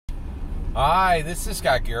Hi, this is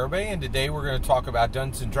Scott Garibay, and today we're going to talk about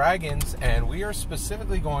Dungeons and Dragons, and we are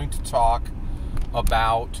specifically going to talk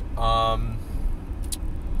about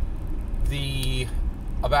This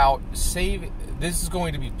is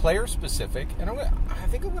going to be player specific, and I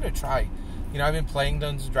think I'm going to try. You know, I've been playing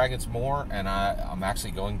Dungeons and Dragons more, and I'm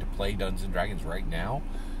actually going to play Dungeons and Dragons right now,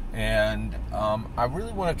 and I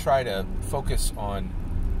really want to try to focus on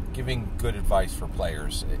giving good advice for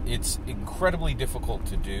players. It's incredibly difficult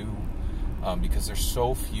to do. Because there's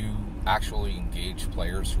so few actually engaged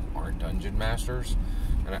players who aren't dungeon masters.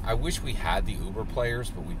 And I wish we had the Uber players,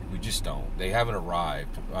 but we just don't. They haven't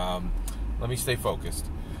arrived. Let me stay focused.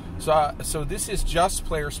 So this is just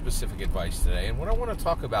player-specific advice today. And what I want to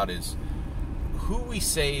talk about is who we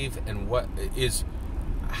save and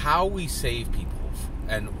how we save people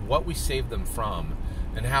and what we save them from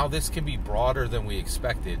and how this can be broader than we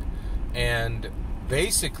expected. And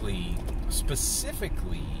basically,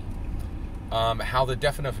 specifically, how the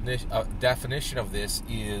definition of this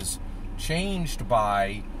is changed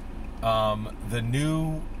by who are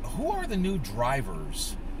the new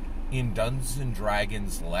drivers in Dungeons and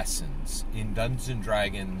Dragons lessons, in Dungeons and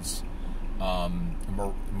Dragons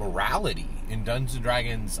morality, in Dungeons and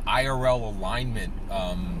Dragons IRL alignment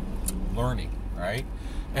learning, right?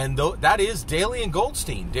 And that is Daley and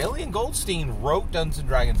Goldstein. Daley and Goldstein wrote Dungeons and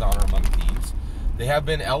Dragons Honor Among Thieves. They have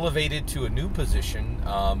been elevated to a new position.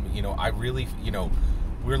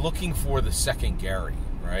 We're looking for the second Gary,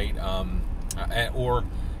 right? And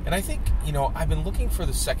I think, I've been looking for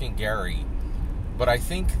the second Gary, but I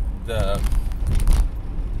think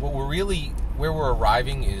where we're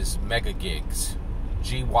arriving is mega gigs,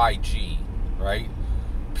 GYG, right?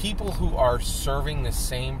 People who are serving the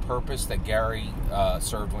same purpose that Gary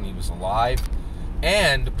served when he was alive,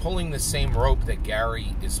 and pulling the same rope that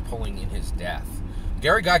Gary is pulling in his death.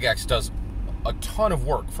 Gary Gygax does a ton of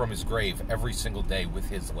work from his grave every single day with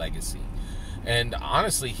his legacy. And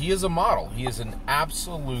honestly, he is a model. He is an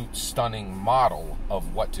absolute stunning model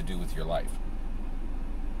of what to do with your life.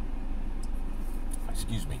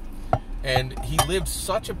 Excuse me. And he lived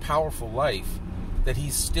such a powerful life that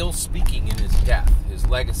he's still speaking in his death. His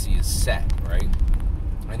legacy is set, right?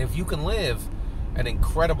 And if you can live an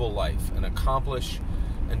incredible life and accomplish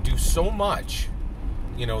and do so much,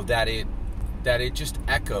 that it just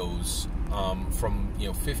echoes from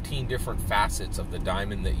 15 different facets of the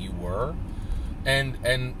diamond that you were, and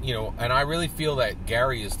I really feel that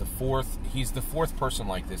Gary is he's the fourth person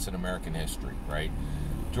like this in American history, right?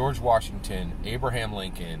 George Washington, Abraham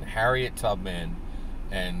Lincoln, Harriet Tubman,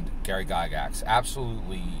 and Gary Gygax,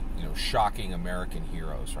 absolutely shocking American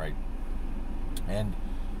heroes, right? And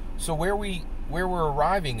so where we're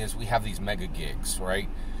arriving is we have these mega gigs, right?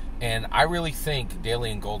 And I really think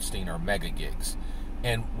Daley and Goldstein are mega gigs.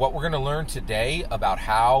 And what we're going to learn today about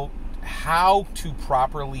how to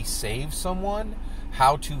properly save someone,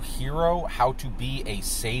 how to hero, how to be a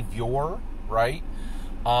savior, right,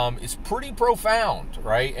 is pretty profound,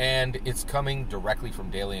 right? And it's coming directly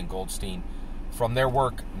from Daley and Goldstein, from their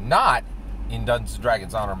work, not in Dungeons &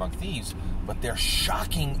 Dragons Honor Among Thieves, but their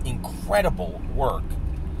shocking, incredible work,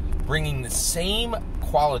 bringing the same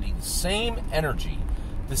quality, the same energy,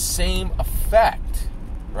 the same effect,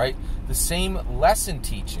 right? The same lesson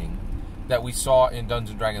teaching that we saw in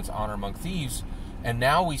Dungeons & Dragons Honor Among Thieves, and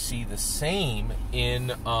now we see the same in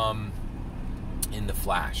the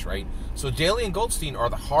Flash, right? So Daley and Goldstein are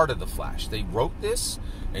the heart of the Flash. They wrote this,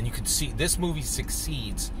 and you can see this movie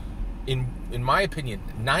succeeds in my opinion,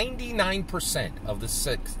 99%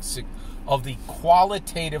 of the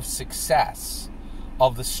qualitative success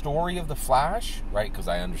of the story of the Flash, right? Because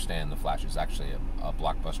I understand the Flash is actually a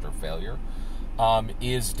blockbuster failure.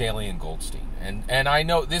 Is Daley and Goldstein, and I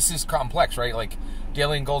know this is complex, right? Like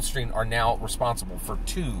Daley and Goldstein are now responsible for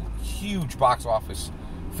two huge box office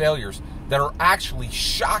failures that are actually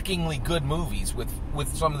shockingly good movies with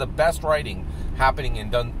some of the best writing happening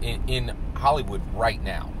in Hollywood right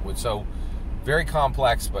now. So very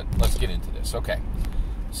complex, but let's get into this. Okay,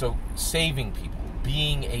 so saving people,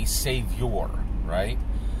 being a savior, right?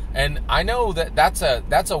 And I know that's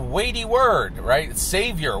a weighty word, right?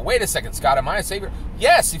 Savior. Wait a second, Scott, am I a savior?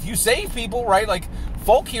 Yes, if you save people, right? Like,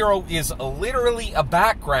 folk hero is literally a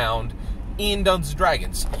background in Dungeons &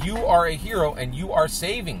 Dragons. You are a hero and you are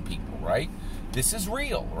saving people, right? This is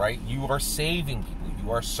real, right? You are saving people.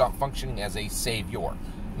 You are functioning as a savior.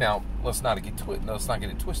 Now, let's not get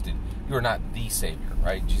it twisted. You are not the savior,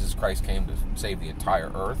 right? Jesus Christ came to save the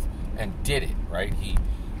entire earth and did it, right? He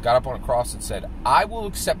got up on a cross and said, I will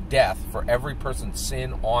accept death for every person's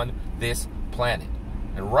sin on this planet.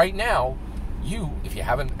 And right now, you, if you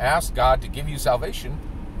haven't asked God to give you salvation,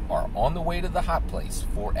 are on the way to the hot place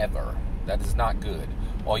forever. That is not good.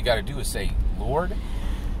 All you got to do is say, Lord,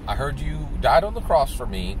 I heard you died on the cross for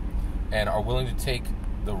me and are willing to take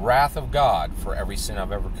the wrath of God for every sin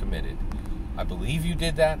I've ever committed. I believe you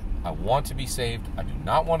did that. I want to be saved. I do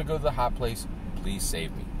not want to go to the hot place. Please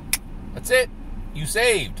save me. That's it. You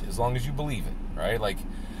saved, as long as you believe it, right? Like,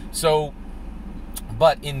 so,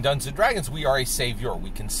 but in Dungeons & Dragons, we are a savior.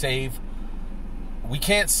 We can't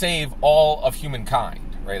save all of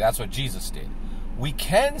humankind, right? That's what Jesus did. We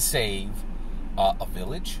can save a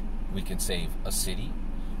village. We can save a city.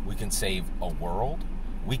 We can save a world.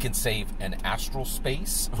 We can save an astral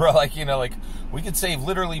space, right? Like, we can save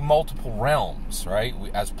literally multiple realms, right?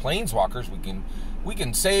 As planeswalkers, we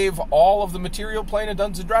can save all of the material plane of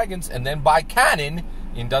Dungeons & Dragons, and then by canon,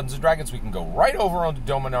 in Dungeons & Dragons, we can go right over onto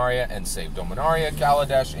Dominaria and save Dominaria,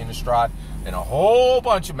 Kaladesh, Innistrad, and a whole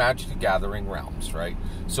bunch of Magic the Gathering realms, right?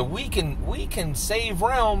 So we can save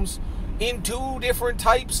realms in 2 different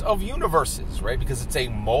types of universes, right? Because it's a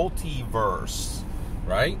multiverse,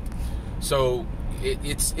 right? So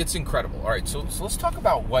it's incredible. All right, so let's talk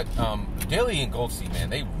about what Daley and Goldstein,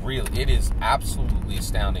 man, it is absolutely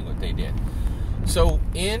astounding what they did. So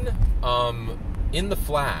in The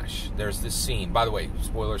Flash, there's this scene. By the way,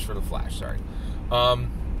 spoilers for The Flash, sorry.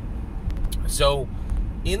 So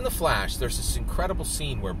in The Flash, there's this incredible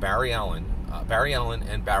scene where Barry Allen,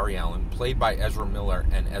 played by Ezra Miller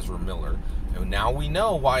and Ezra Miller. And now we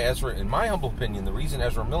know why Ezra, in my humble opinion, the reason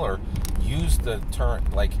Ezra Miller used the term,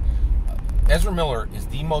 like, Ezra Miller is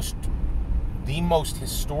the most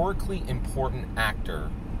historically important actor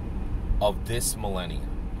of this millennium,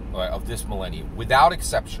 without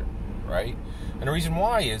exception, right? And the reason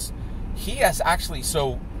why is he has actually.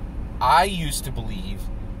 So I used to believe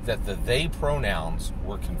that the they pronouns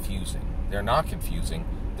were confusing. They're not confusing.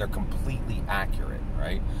 They're completely accurate,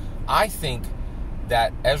 right? I think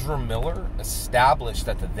that Ezra Miller established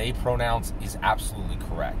that the they pronouns is absolutely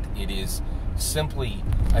correct. It is simply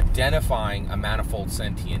identifying a manifold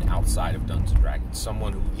sentient outside of Dungeons & Dragons,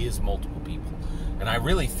 someone who is multiple people. And I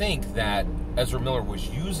really think that Ezra Miller was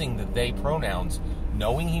using the they pronouns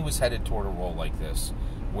knowing he was headed toward a role like this,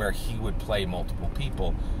 where he would play multiple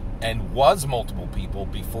people, and was multiple people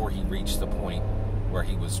before he reached the point where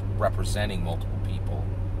he was representing multiple people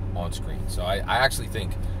on screen. So I actually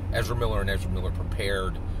think Ezra Miller and Ezra Miller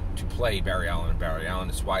prepared to play Barry Allen and Barry Allen.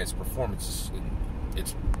 That's why his performance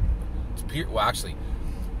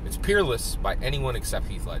it's peerless by anyone except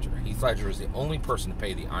Heath Ledger. Heath Ledger is the only person to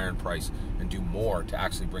pay the iron price and do more to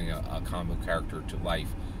actually bring a comic character to life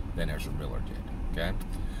than Ezra Miller did. Okay?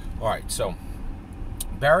 All right, so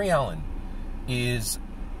Barry Allen is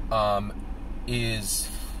in,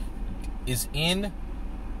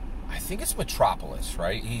 I think it's Metropolis,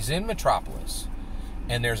 right? He's in Metropolis,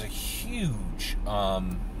 and there's a huge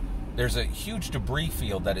debris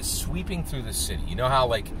field that is sweeping through the city. You know how,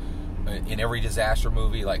 like, in every disaster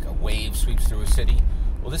movie, like a wave sweeps through a city?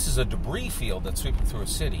 Well, this is a debris field that's sweeping through a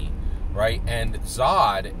city, right? And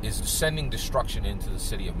Zod is sending destruction into the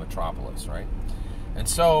city of Metropolis, right? And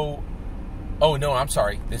so, oh no, I'm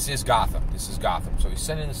sorry, this is Gotham. So he's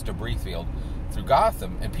sending this debris field through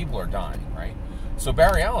Gotham, and people are dying, right? So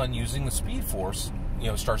Barry Allen, using the Speed Force,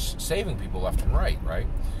 starts saving people left and right?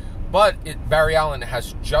 But Barry Allen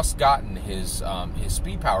has just gotten his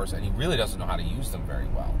speed powers, and he really doesn't know how to use them very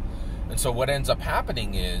well. And so what ends up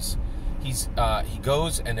happening is he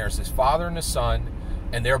goes, and there's his father and his son,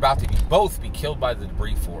 and they're about to both be killed by the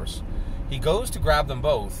debris force. He goes to grab them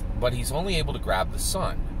both, but he's only able to grab the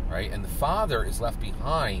son, right? And the father is left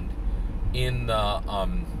behind in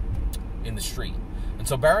the street. And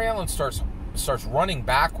so Barry Allen starts running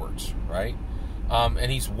backwards, right?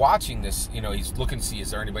 And he's watching this, he's looking to see,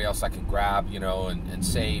 is there anybody else I can grab, and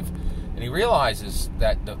save. And he realizes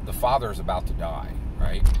that the father is about to die,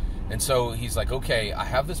 right? And so he's like, okay, I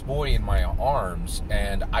have this boy in my arms,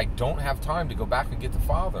 and I don't have time to go back and get the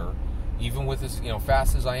father, even with as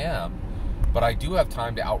fast as I am. But I do have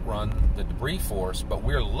time to outrun the debris force. But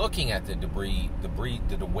we're looking at the debris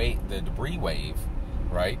wave,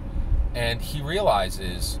 right? And he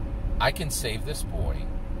realizes, I can save this boy.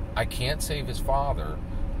 I can't save his father,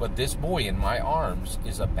 but this boy in my arms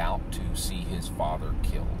is about to see his father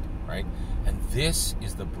killed, right? And this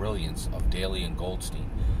is the brilliance of Daley and Goldstein.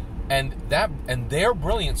 And their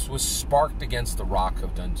brilliance was sparked against the rock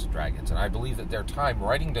of Dungeons & Dragons. And I believe that their time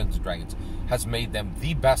writing Dungeons & Dragons has made them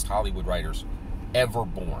the best Hollywood writers ever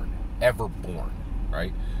born,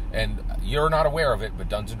 right? And you're not aware of it, but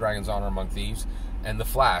Dungeons & Dragons: Honor Among Thieves and The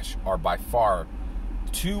Flash are by far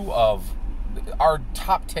 2 of our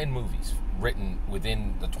top 10 movies written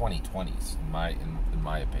within the 2020s, in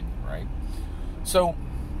my opinion, right? So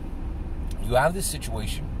you have this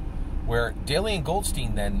situation where Daley and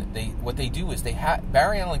Goldstein then, what they do is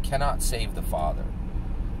Barry Allen cannot save the father.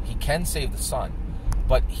 He can save the son.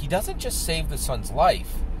 But he doesn't just save the son's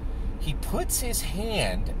life. He puts his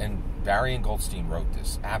hand, and Barry and Goldstein wrote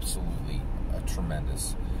this, absolutely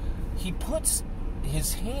tremendous. He puts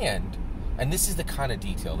his hand, and this is the kind of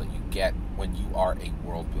detail that you get when you are a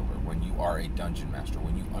world builder, when you are a dungeon master,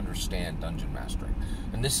 when you understand dungeon mastering.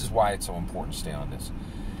 And this is why it's so important to stay on this.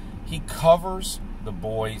 He covers the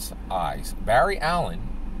boy's eyes. Barry Allen,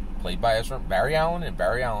 played by Ezra, Barry Allen,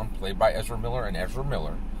 played by Ezra Miller and Ezra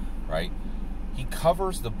Miller, right? He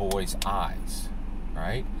covers the boy's eyes,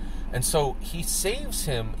 right? And so he saves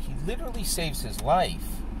him, he literally saves his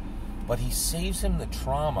life, but he saves him the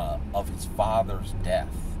trauma of his father's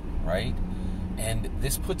death, right? And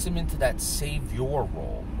this puts him into that savior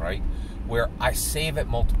role, right? Where I save at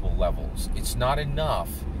multiple levels. It's not enough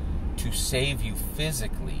to save you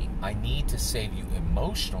physically. I need to save you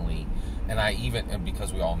emotionally, and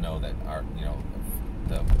because we all know that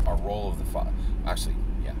our role of the father. Actually,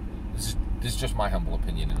 yeah, this is just my humble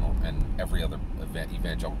opinion, and every other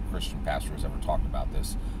evangelical Christian pastor who's ever talked about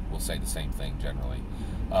this will say the same thing generally.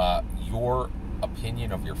 Your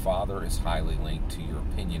opinion of your father is highly linked to your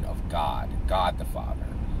opinion of God the Father,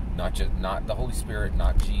 not the Holy Spirit,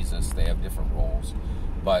 not Jesus. They have different roles,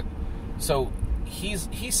 but so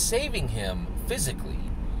he's saving him physically,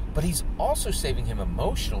 but he's also saving him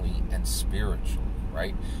emotionally and spiritually,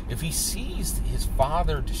 right? If he sees his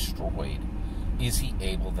father destroyed, is he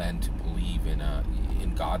able then to believe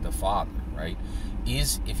in God the Father, right?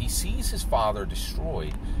 If he sees his father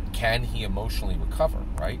destroyed, can he emotionally recover,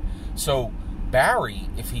 right? So Barry,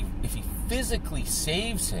 if he physically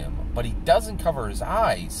saves him, but he doesn't cover his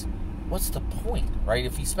eyes, what's the point, right?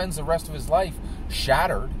 If he spends the rest of his life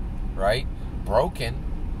shattered, right, broken,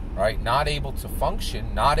 right, not able to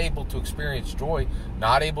function, not able to experience joy,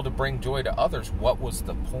 not able to bring joy to others, what was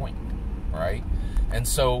the point, right? And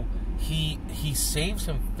so he saves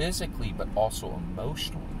him physically, but also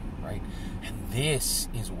emotionally, right? And this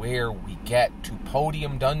is where we get to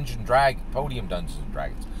Podium Dungeons and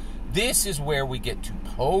Dragons. This is where we get to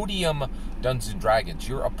Podium Dungeons and Dragons.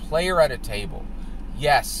 You're a player at a table.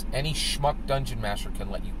 Yes, any schmuck dungeon master can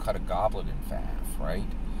let you cut a goblin in half, right?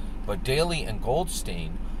 But Daley and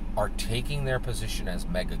Goldstein are taking their position as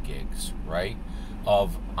mega gigs, right?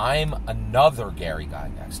 Of, I'm another Gary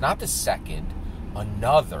Gygax, not the second,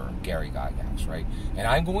 another Gary Gygax, right? And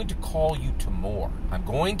I'm going to call you to more.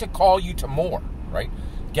 Right?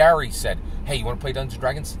 Gary said, hey, you want to play Dungeons &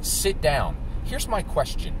 Dragons? Sit down. Here's my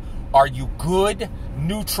question. Are you good,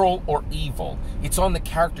 neutral, or evil? It's on the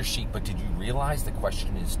character sheet, but did you realize the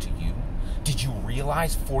question is to you? Did you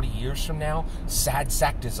realize 40 years from now, sad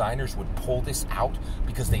sack designers would pull this out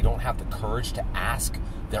because they don't have the courage to ask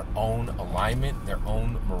their own alignment, their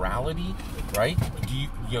own morality, right?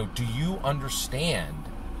 Do you understand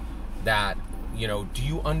that, do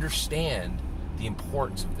you understand the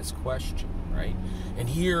importance of this question, right? And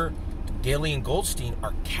here, Daley and Goldstein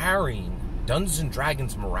are carrying Dungeons &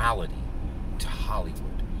 Dragons morality to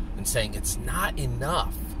Hollywood and saying it's not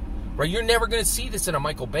enough, right? You're never going to see this in a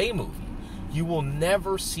Michael Bay movie. You will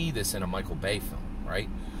never see this in a Michael Bay film, right?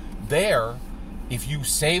 There, if you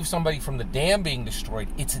save somebody from the dam being destroyed,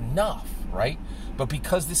 it's enough, right? But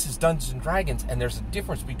because this is Dungeons & Dragons, and there's a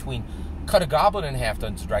difference between cut a goblin in half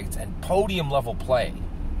Dungeons & Dragons and podium level play,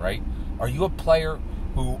 right? Are you a player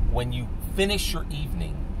who, when you finish your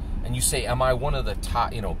evening and you say, am I one of the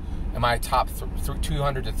top, am I top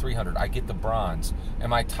 200 to 300? I get the bronze.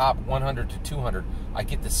 Am I top 100 to 200? I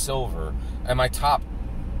get the silver. Am I top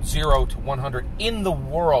 0 to 100 in the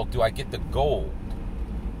world? Do I get the gold?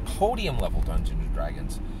 Podium level Dungeons &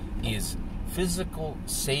 Dragons is physical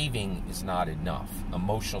saving is not enough.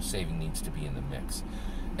 Emotional saving needs to be in the mix.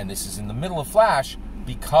 And this is in the middle of Flash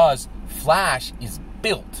because Flash is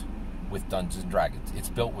built with Dungeons & Dragons. It's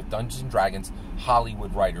built with Dungeons & Dragons,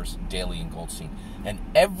 Hollywood writers, Daley and Goldstein. And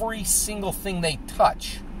every single thing they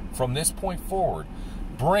touch from this point forward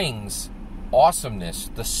brings awesomeness,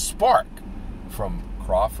 the spark from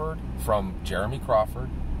Crawford, from Jeremy Crawford,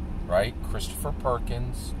 right? Christopher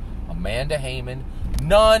Perkins, Amanda Hayman.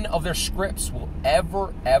 None of their scripts will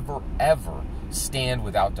ever, ever, ever stand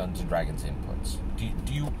without Dungeons & Dragons inputs.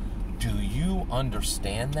 Do you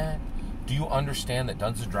understand that? Do you understand that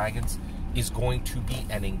Dungeons & Dragons is going to be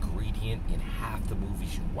an ingredient in half the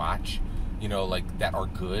movies you watch, that are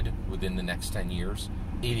good within the next 10 years?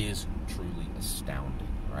 It is truly astounding,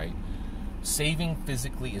 right? Saving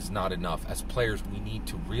physically is not enough. As players, we need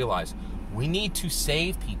to realize we need to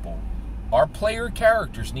save people. Our player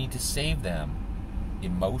characters need to save them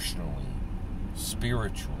emotionally,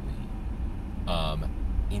 spiritually,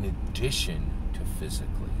 in addition to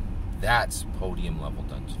physically. That's podium level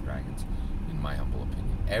Dungeons & Dragons, in my humble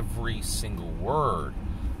opinion. Every single word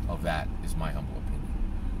of that is my humble opinion.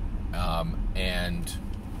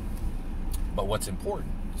 But what's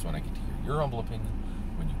important is when I get to hear your humble opinion,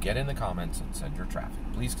 when you get in the comments and send your traffic.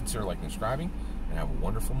 Please consider liking and subscribing, and have a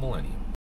wonderful millennium.